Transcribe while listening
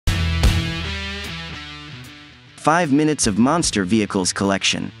5 minutes of monster vehicles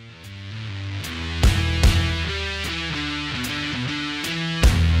collection.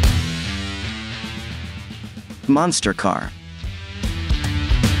 Monster car.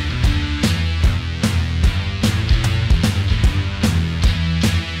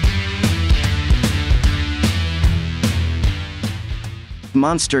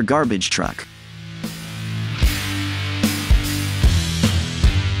 Monster garbage truck.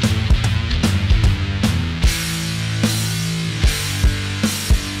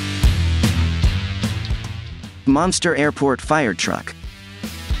 Monster airport fire truck.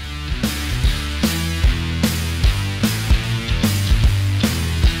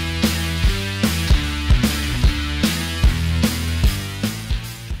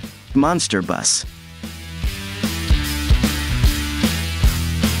 Monster bus.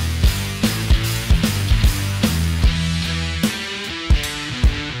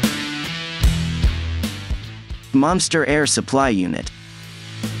 Monster air supply unit.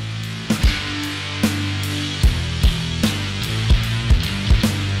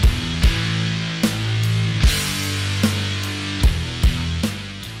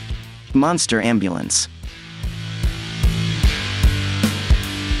 Monster ambulance.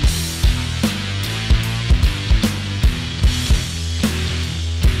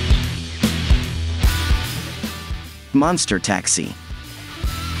 Monster taxi.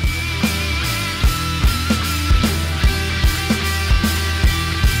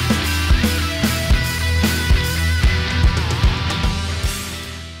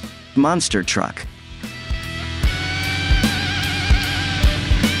 Monster truck.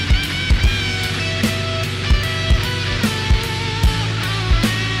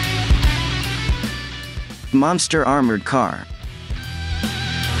 Monster armored car.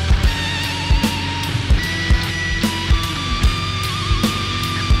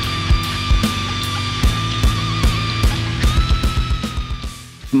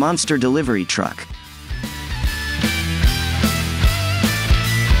 Monster delivery truck.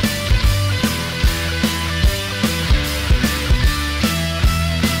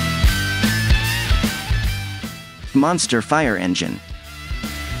 Monster fire engine.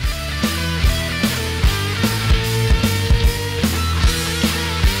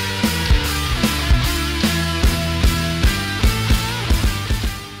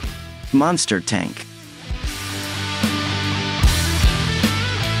 Monster tank.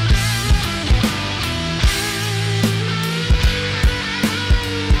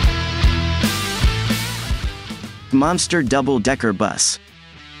 Monster double-decker bus.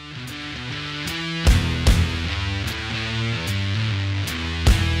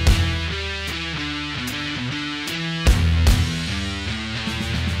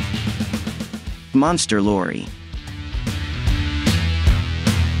 Monster lorry.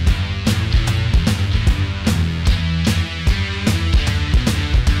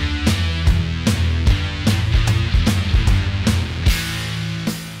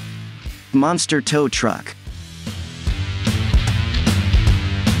 Monster tow truck.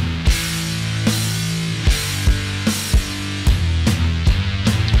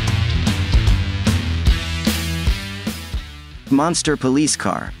 Monster police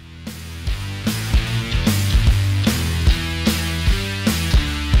car.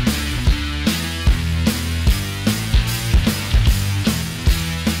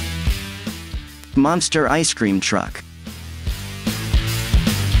 Monster ice cream truck.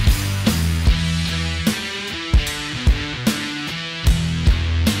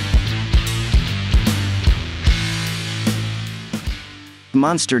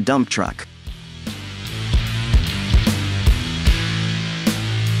 Monster dump truck.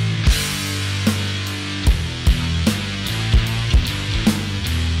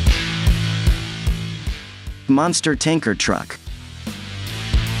 Monster tanker truck.